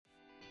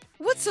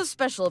What's so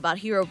special about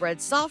Hero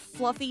Bread's soft,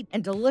 fluffy,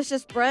 and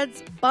delicious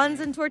breads, buns,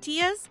 and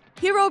tortillas?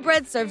 Hero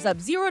Bread serves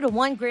up 0 to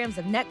 1 grams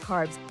of net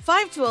carbs,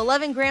 5 to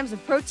 11 grams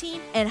of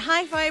protein, and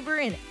high fiber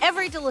in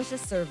every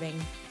delicious serving.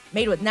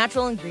 Made with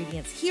natural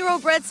ingredients, Hero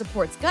Bread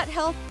supports gut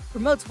health,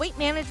 promotes weight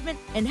management,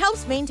 and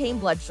helps maintain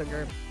blood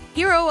sugar.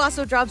 Hero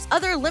also drops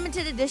other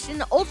limited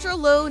edition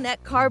ultra-low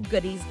net carb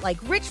goodies like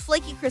rich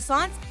flaky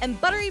croissants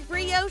and buttery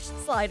brioche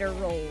slider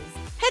rolls.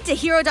 Head to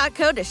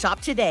hero.co to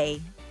shop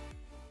today.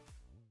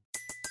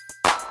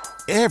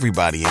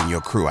 Everybody in your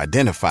crew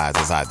identifies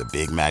as either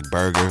Big Mac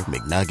Burger,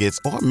 McNuggets,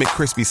 or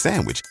McCrispy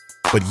Sandwich.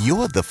 But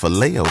you're the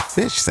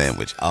Filet-O-Fish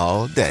Sandwich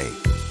all day.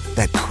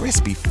 That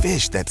crispy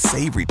fish, that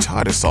savory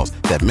tartar sauce,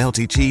 that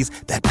melty cheese,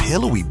 that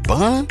pillowy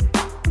bun.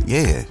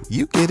 Yeah,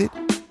 you get it.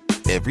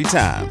 Every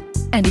time.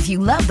 And if you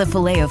love the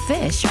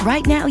Filet-O-Fish,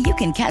 right now you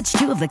can catch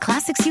 2 of the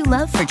classics you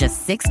love for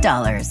just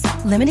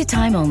 $6. Limited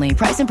time only.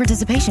 Price and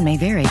participation may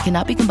vary.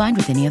 Cannot be combined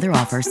with any other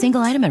offer.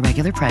 Single item at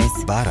regular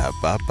price.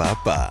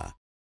 Ba-da-ba-ba-ba.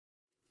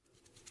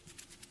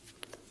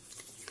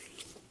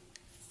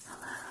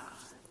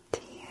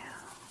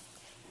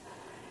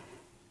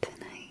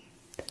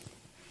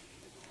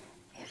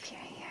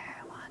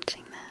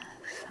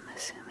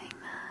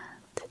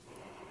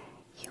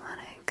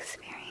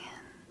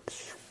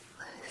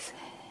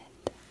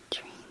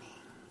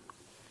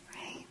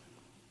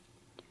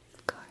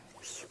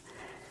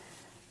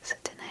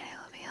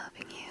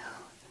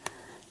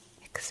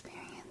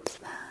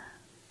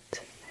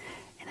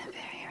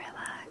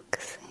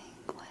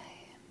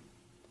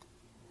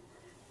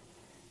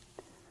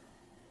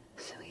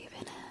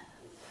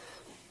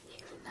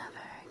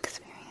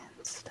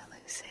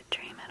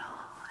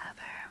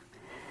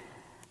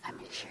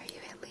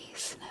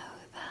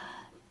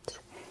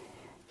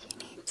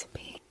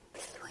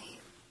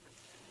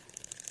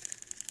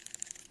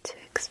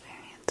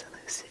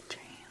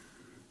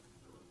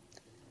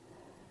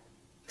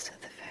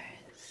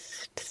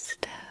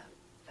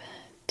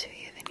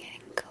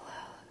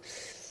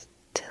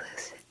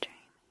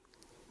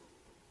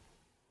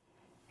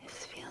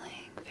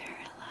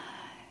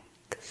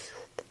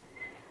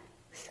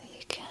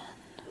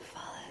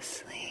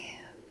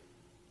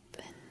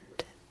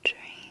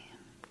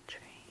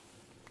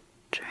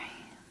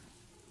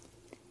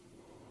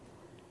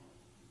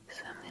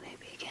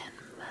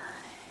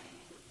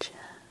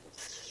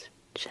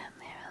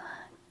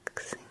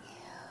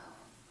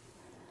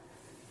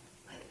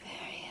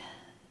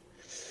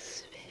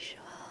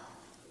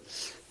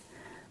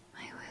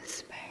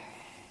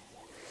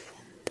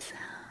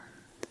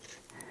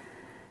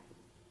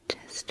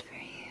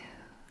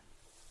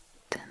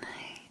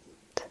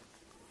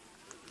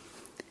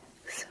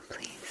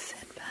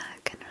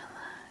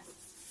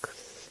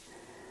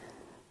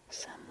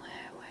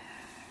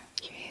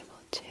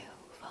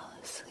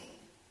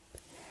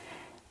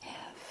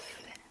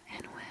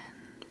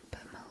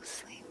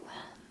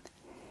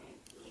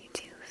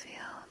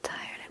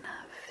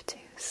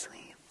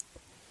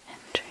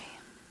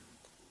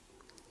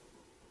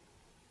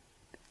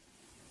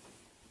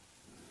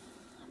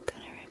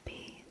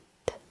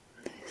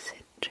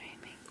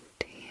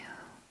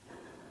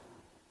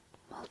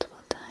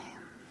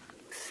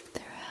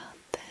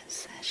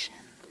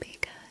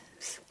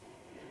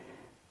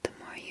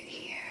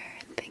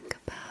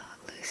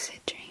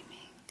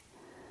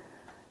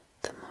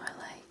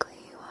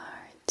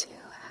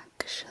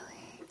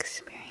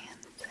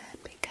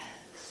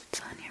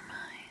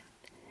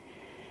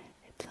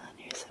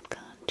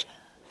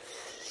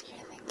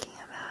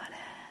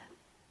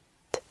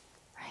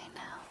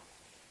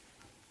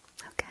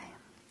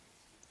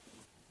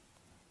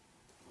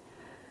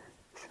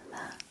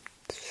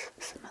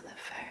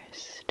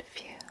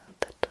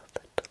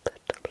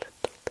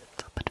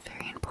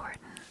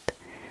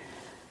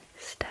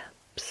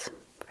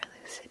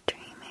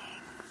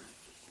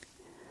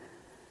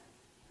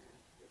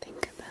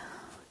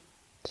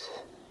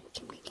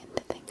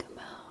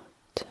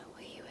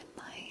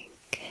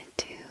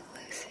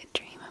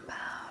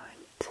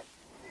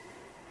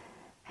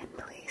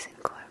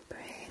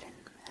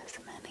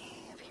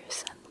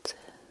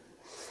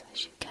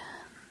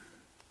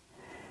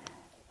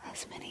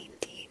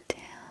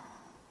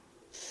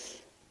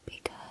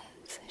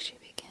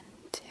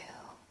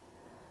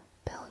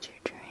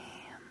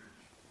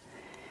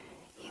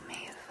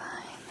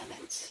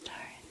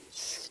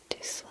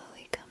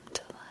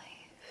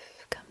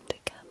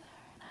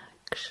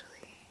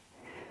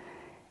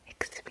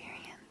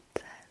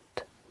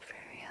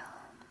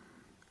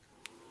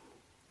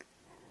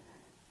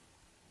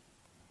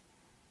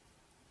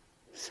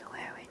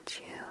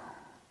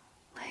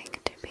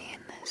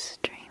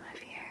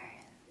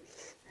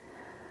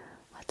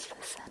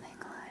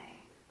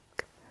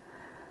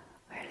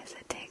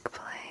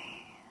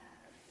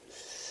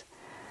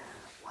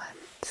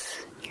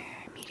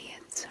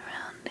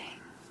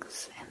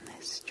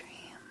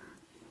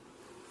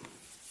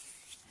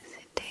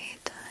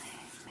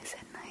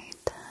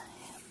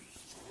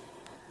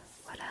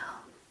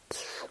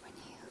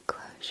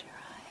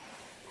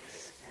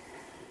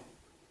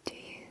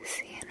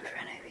 See in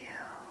front of you?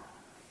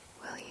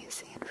 Will you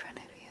see in front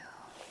of you?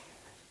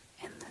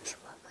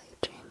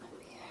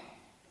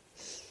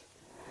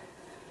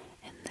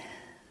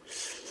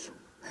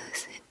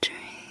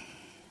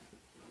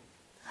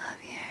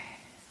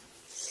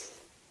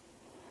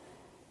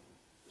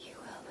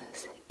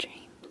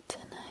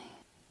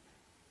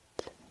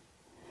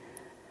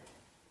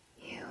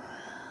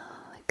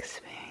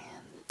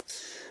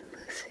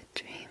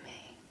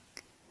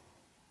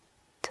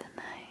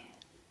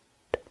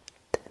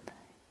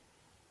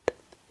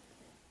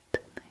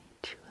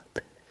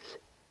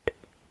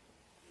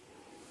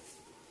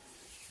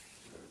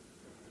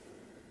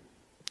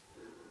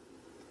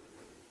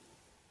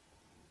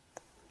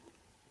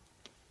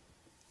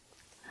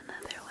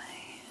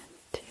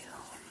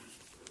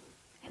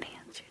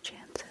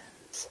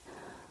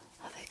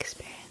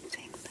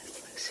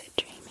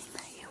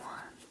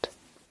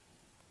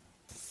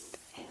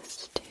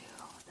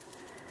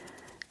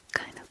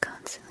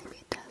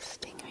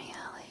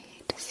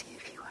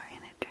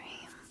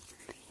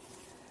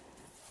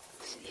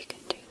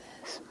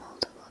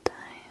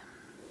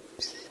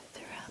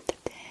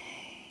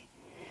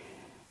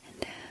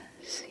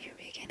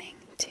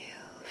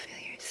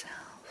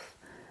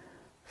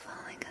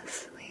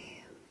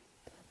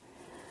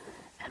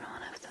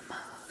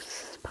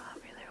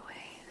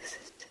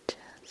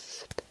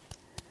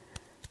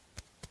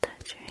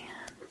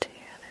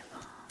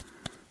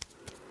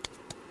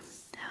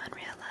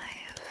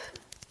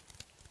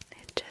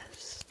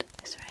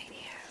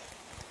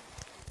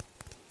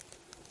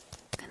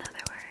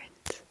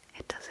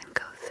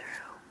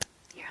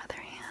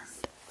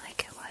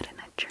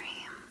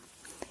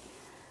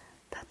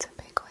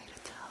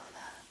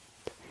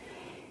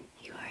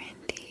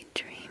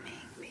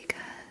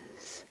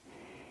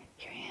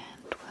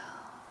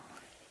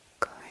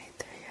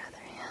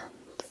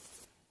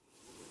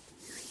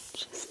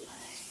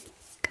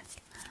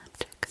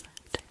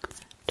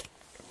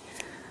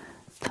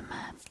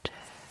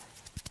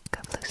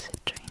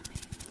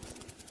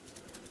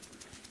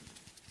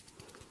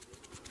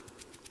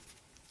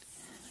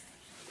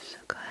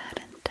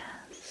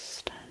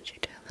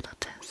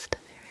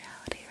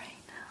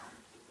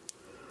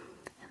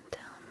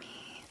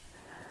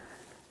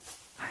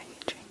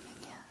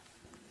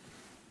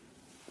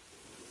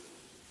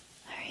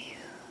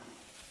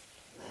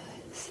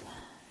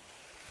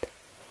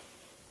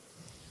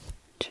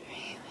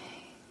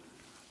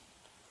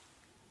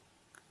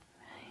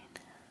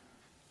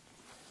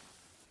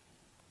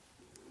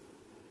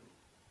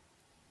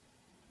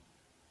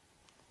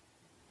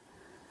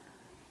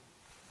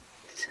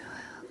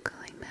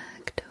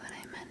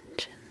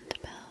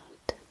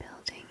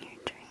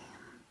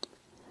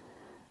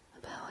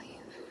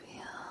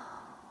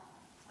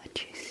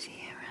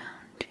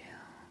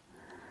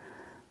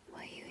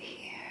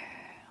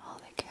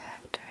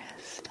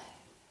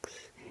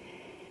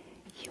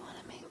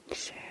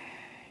 picture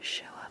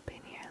show up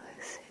in your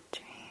lucid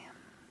dream.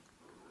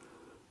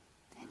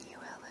 And you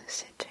will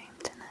lucid dream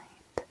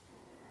tonight.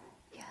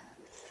 Yes.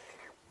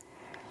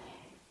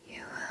 You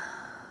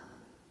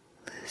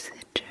will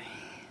lucid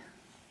dream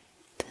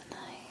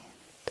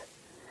tonight.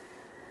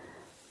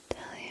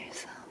 Tell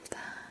yourself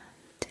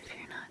that if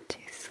you're not too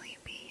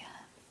sleepy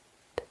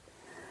yet.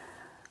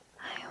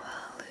 I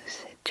will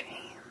lucid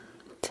dream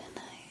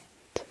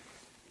tonight.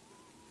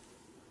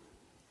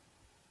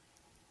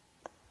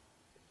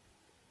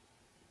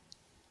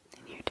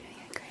 And you're doing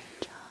a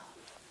great job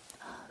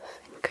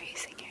of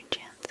increasing your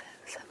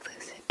chances of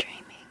lucid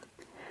dreaming,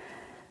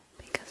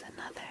 because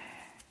another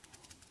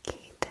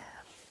key tip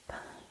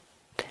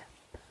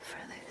for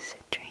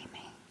lucid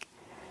dreaming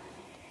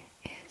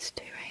is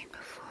to, right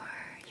before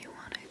you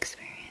want to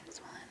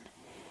experience one,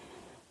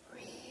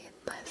 read,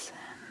 listen,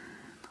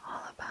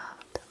 all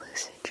about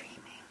lucid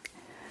dreaming.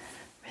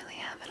 Really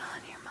have it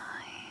on your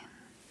mind,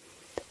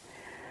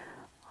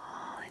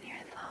 all in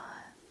your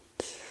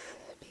thoughts,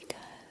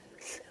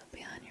 because it'll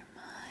be on your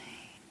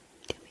mind.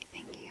 You'll be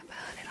thinking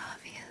about it,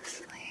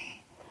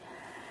 obviously.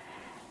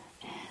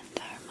 And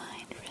our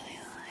mind really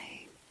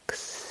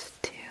likes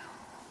to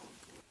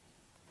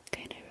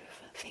kind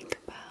of think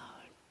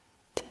about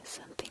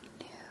something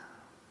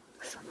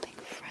new, something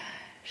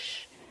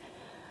fresh.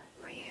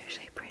 We're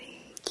usually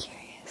pretty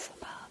curious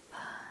about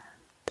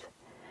that.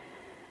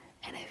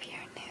 And if you're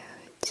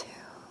new to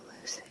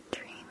lucid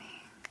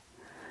dreaming,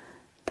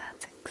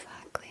 that's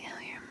exactly how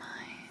your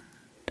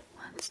mind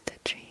wants to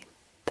treat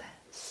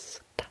this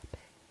topic.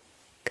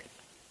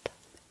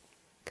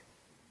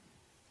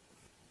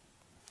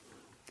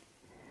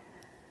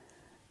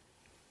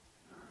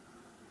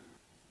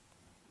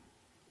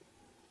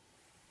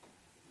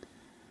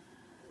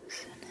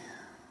 So now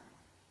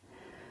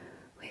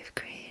we've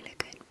created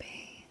a good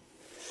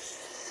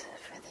base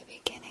for the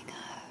beginning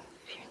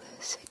of your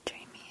lucid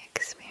dreaming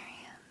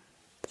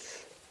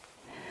experience.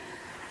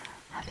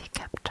 Have you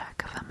kept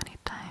track of how many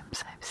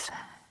times I've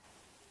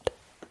said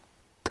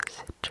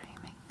lucid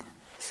dreaming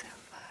so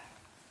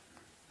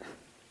far?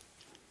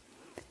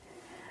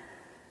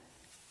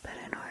 But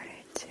in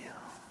order to,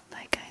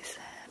 like I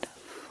said,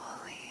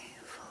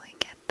 fully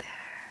get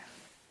there,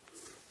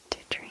 to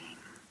dream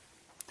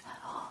at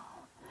all,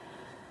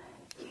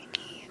 you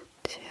need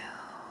to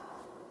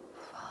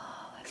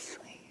fall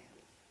asleep.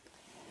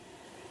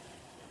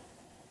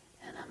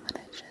 And I'm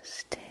gonna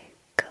just take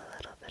a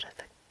little bit of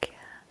a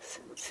guess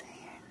and say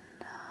you're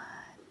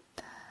not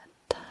that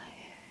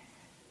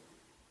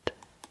tired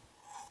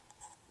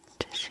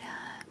just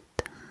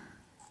yet,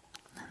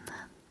 and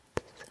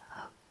that's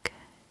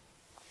okay.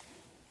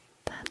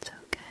 That's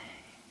okay.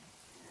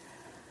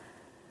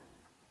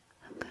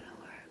 I'm gonna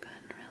work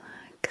on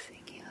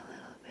relaxing you a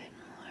little bit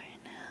more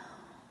now.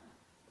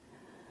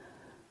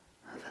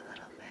 Move a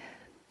little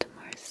bit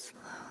more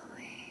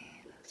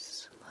slowly, a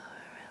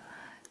slower,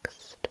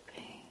 relaxed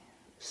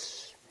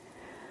pace,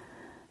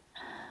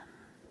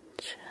 and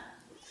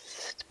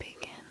just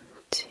begin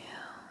to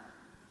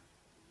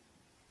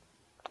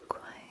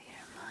quiet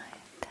your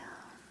mind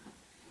down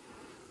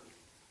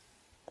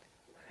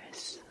for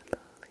sleep.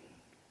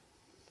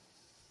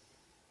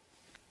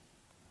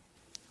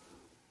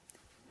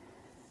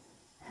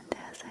 And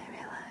as I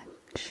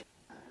relax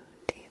you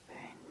deeper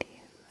and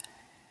deeper,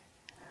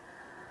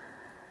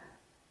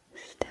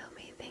 still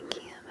be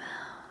thinking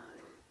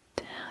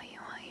about how you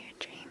want your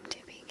dream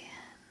to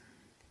begin.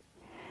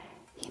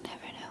 You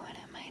never know when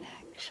it might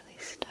actually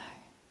start.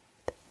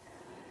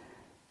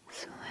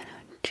 So why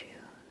don't you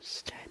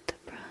start the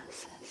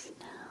process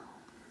now?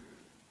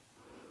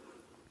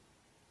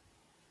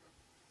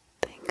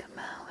 Think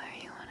about where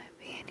you want to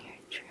be in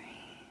your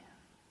dream.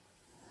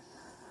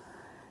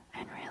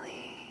 And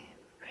really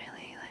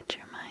let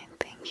your mind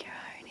think you're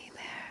already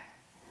there.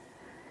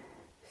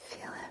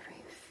 Feel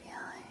every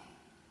feeling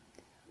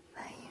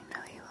that you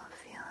know you will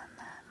feel in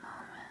that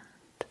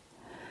moment.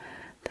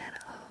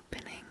 That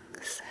opening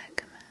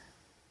segment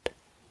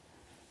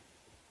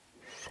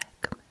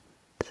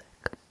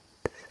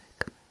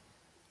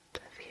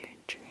of your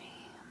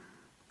dream.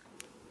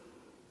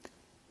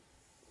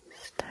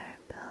 Start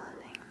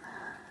building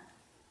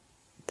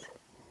that.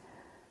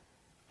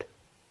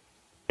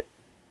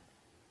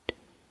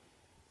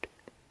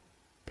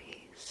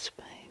 Piece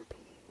by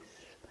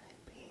piece by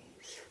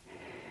piece,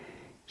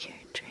 your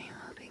dream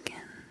will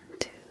begin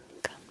to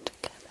come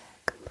together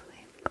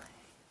completely.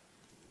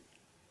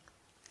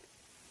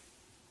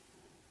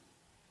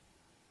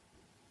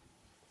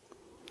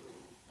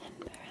 And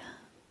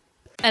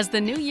perhaps As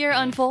the new year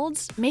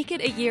unfolds, make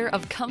it a year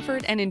of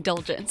comfort and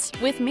indulgence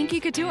with Minky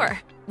Couture.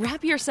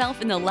 Wrap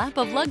yourself in the lap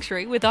of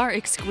luxury with our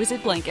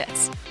exquisite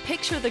blankets.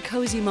 Picture the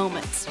cozy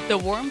moments, the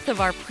warmth of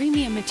our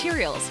premium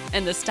materials,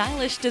 and the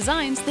stylish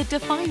designs that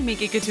define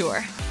Minky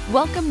Couture.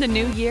 Welcome the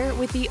new year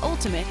with the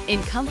ultimate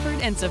in comfort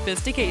and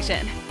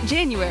sophistication.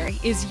 January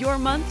is your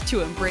month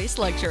to embrace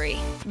luxury.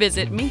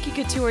 Visit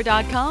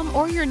minkycouture.com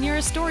or your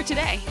nearest store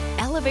today.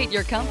 Elevate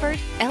your comfort,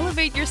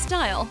 elevate your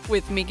style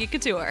with Minky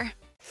Couture.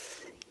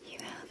 you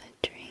have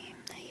a dream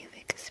that you've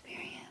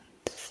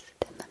experienced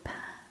in the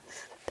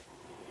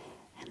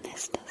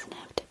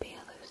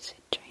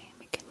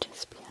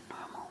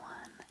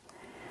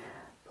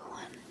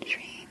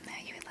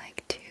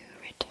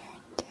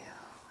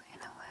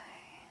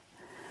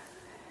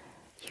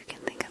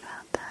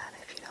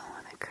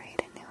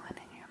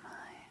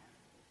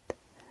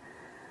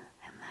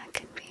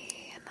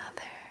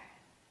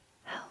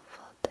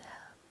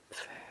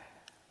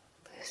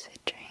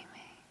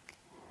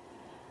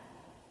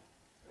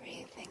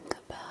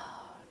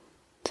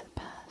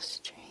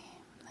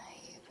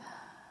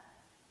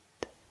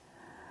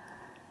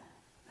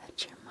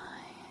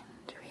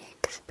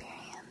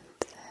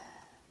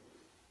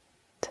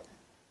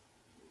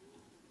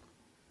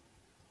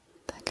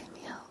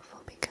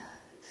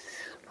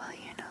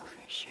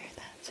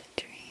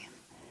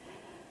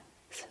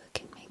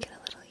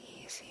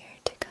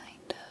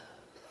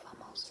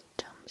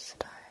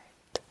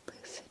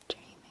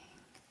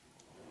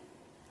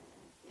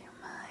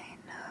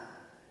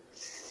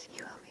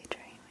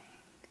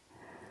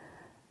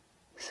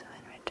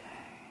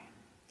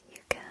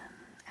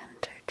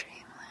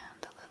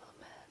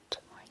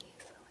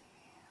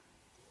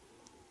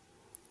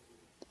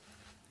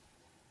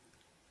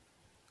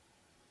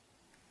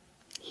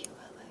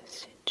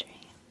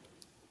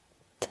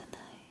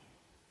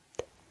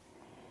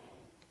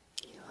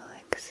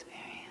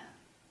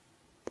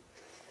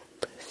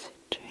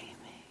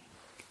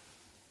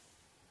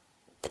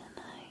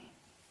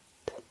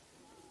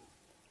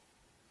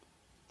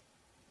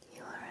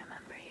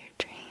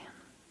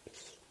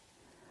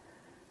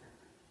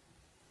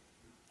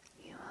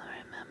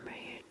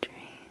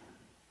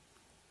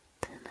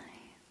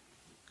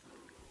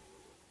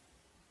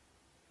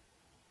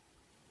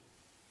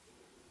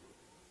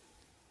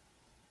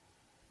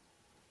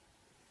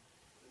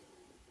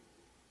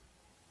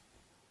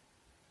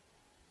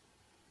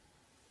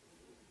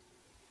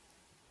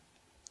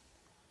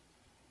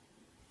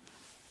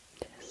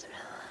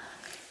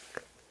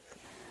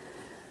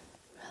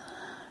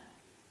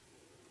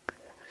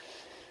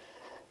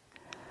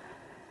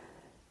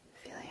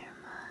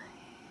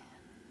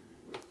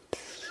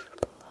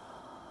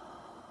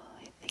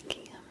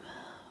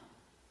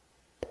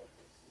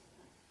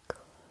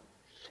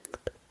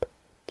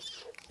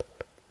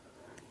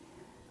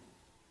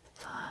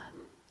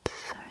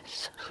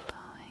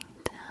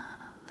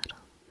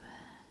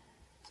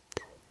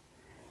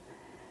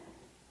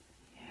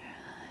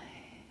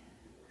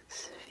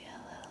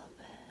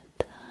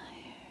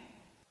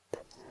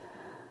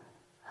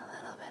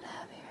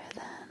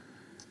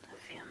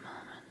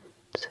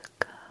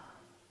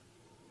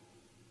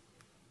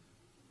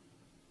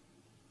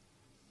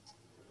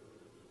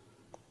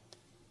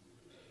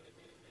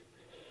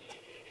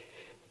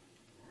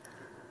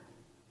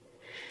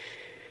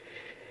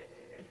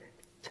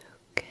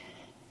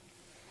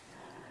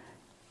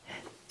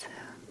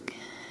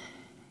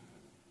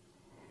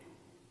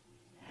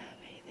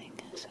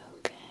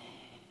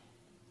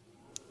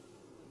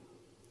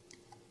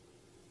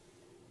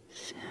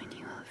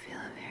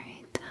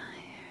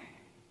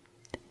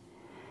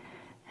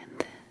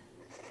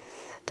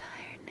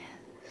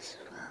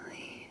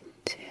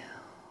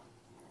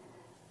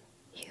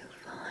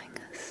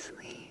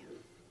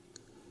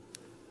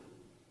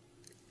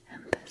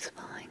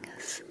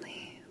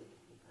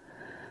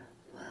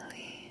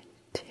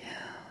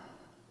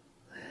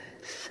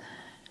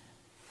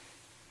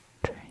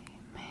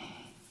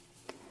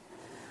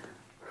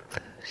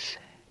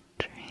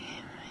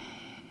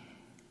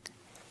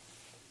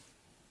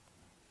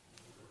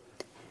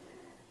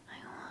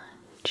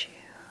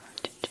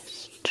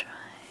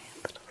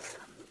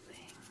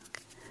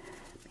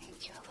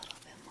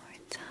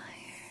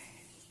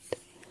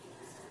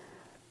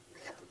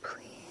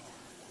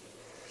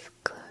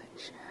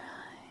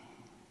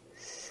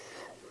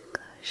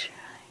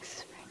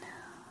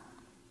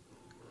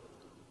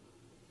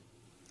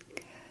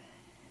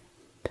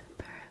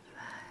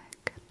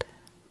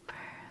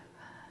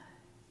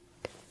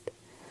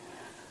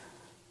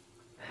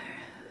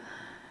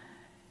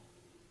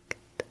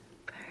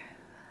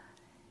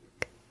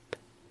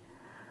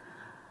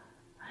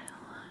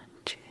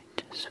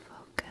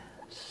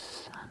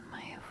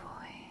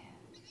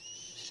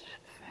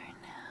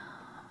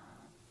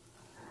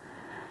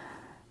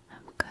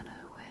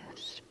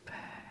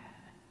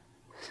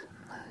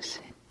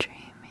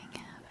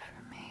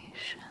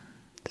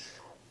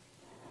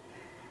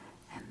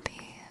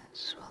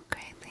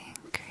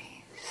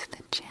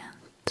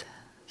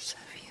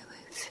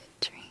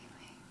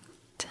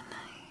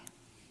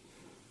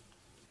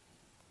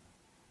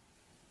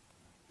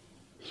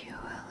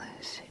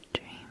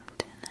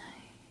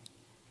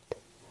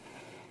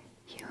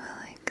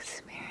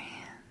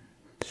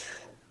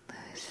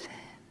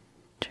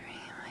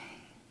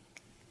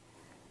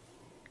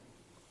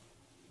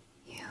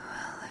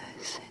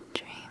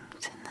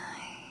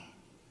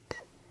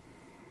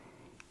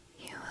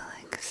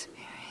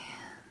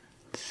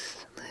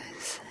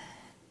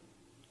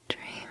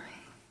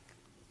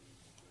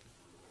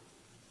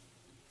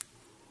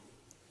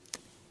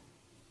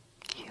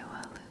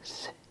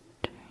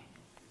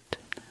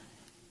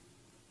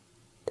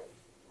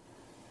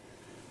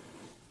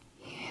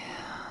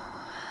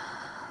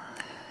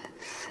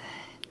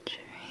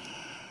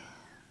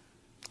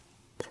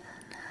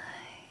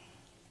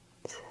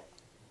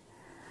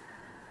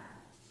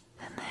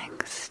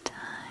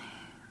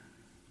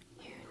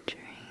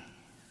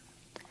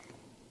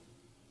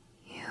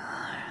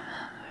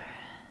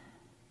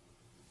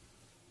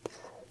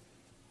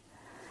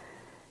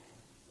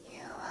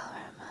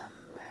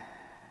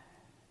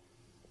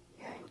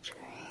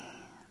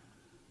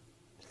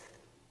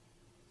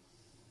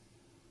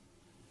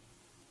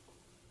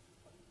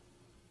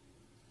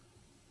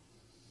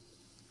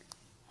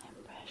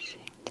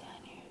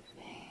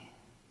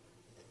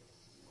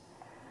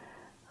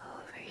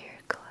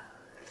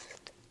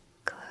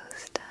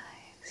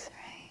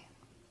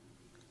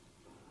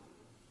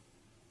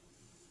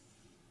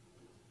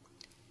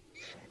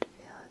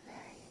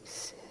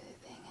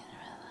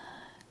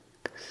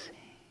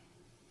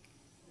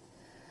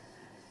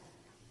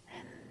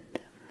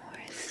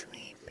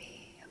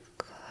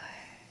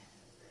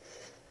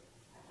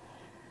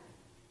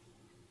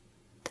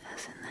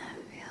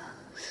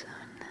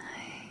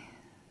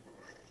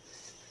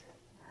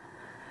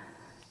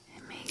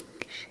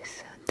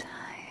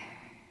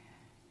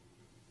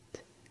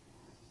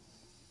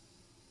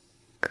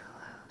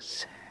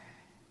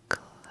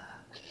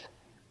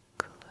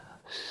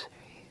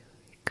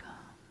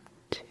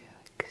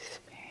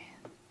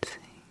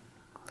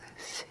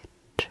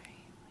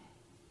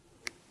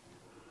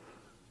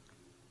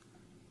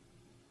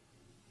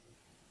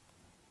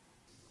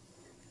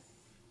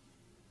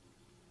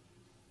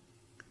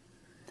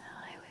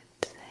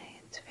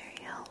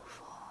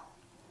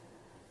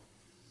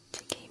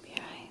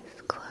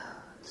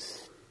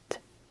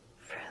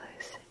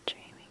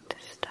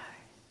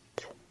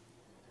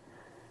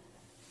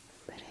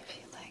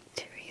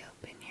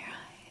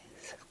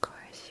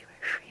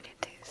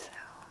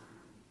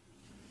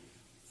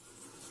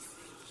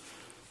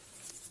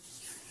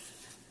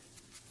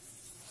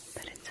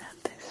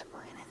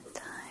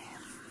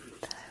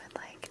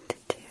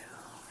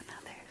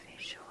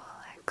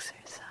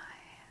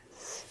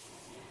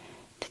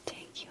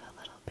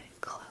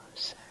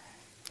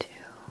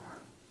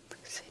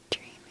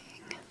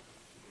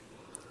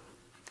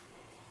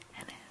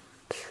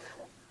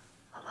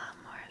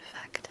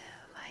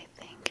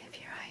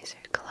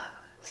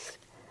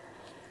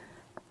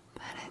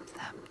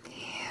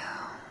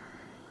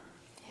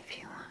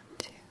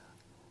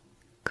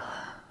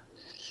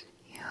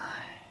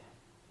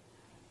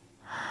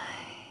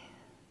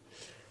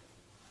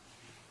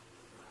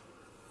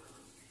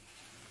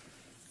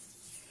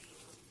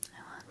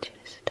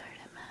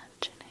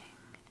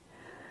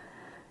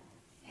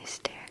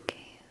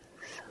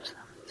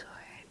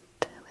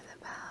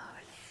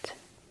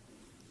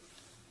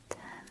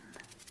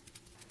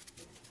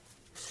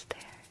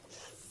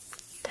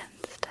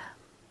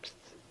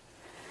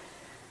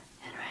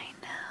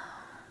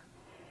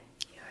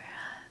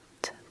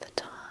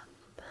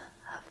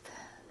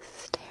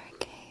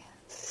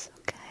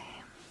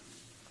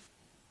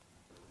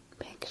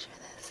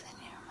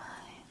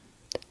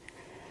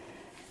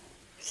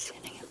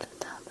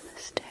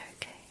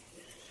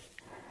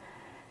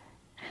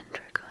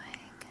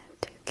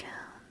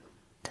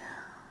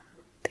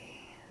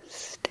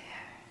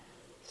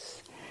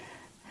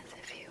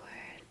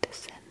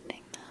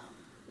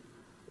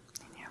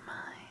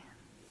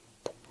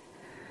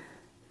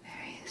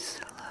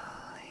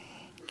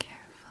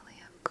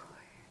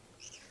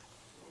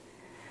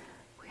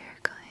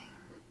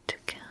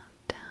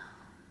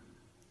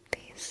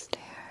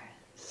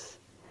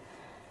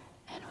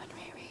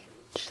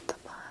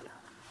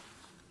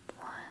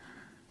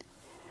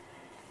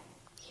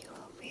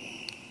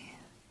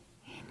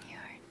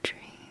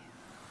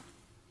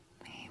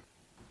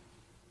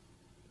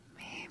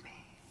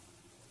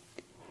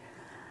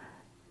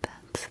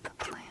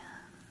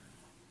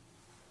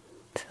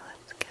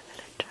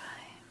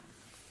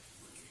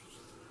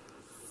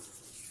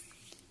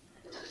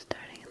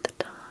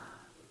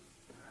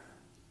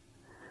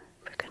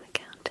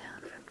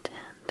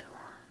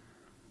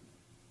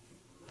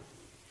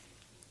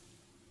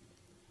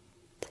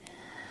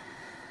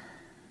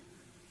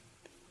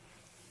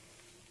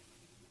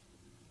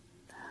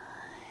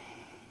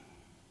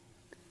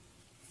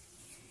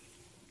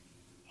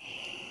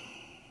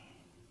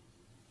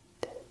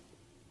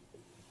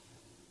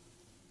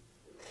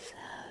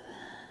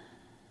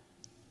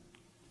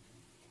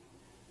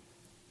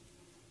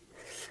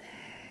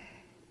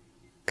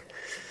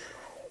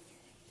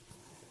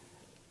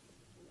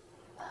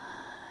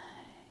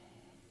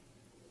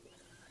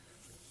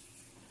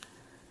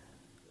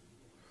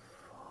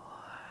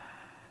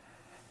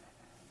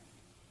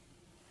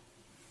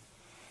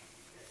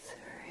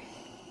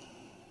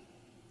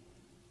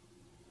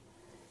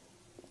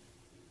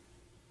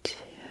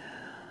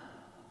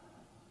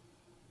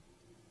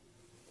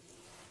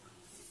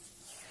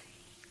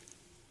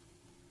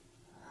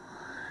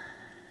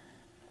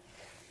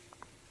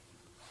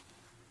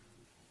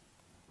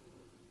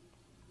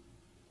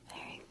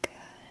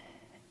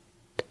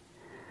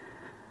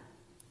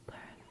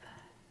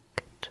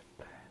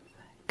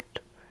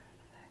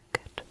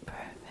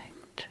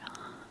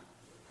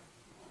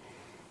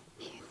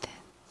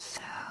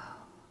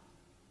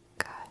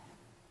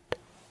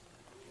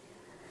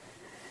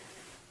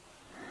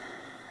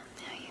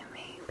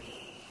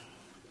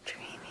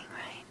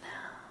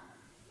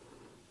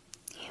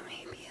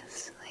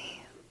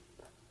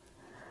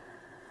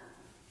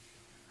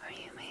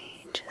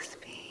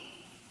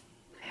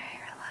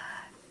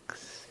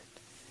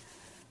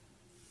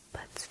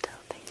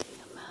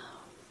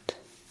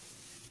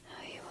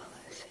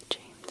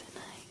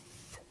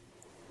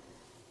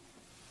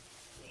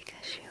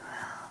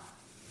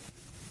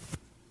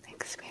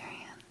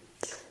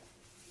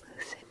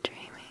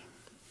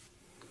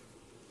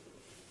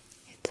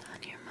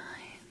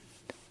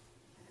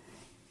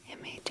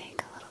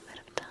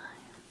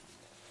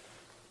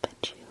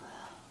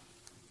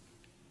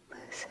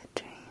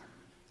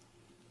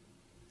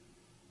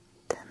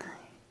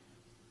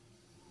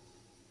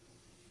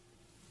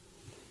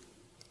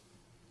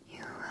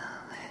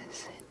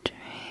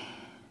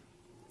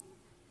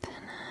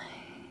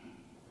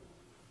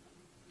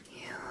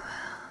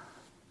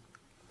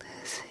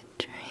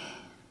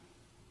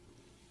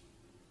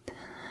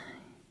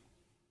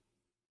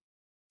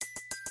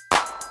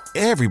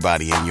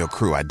Everybody in your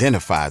crew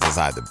identifies as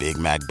either Big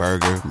Mac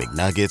Burger,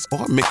 McNuggets,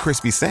 or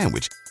McCrispy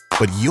Sandwich.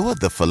 But you're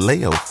the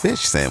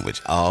Filet-O-Fish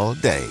Sandwich all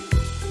day.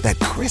 That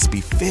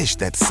crispy fish,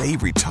 that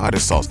savory tartar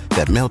sauce,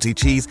 that melty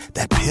cheese,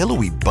 that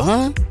pillowy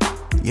bun.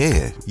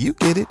 Yeah, you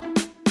get it.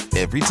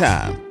 Every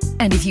time.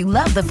 And if you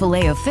love the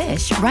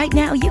Filet-O-Fish, right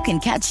now you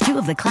can catch 2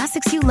 of the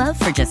classics you love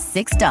for just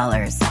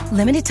 $6.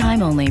 Limited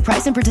time only.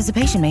 Price and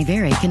participation may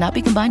vary. Cannot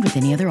be combined with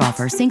any other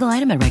offer. Single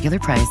item at regular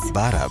price.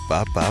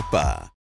 Ba-da-ba-ba-ba.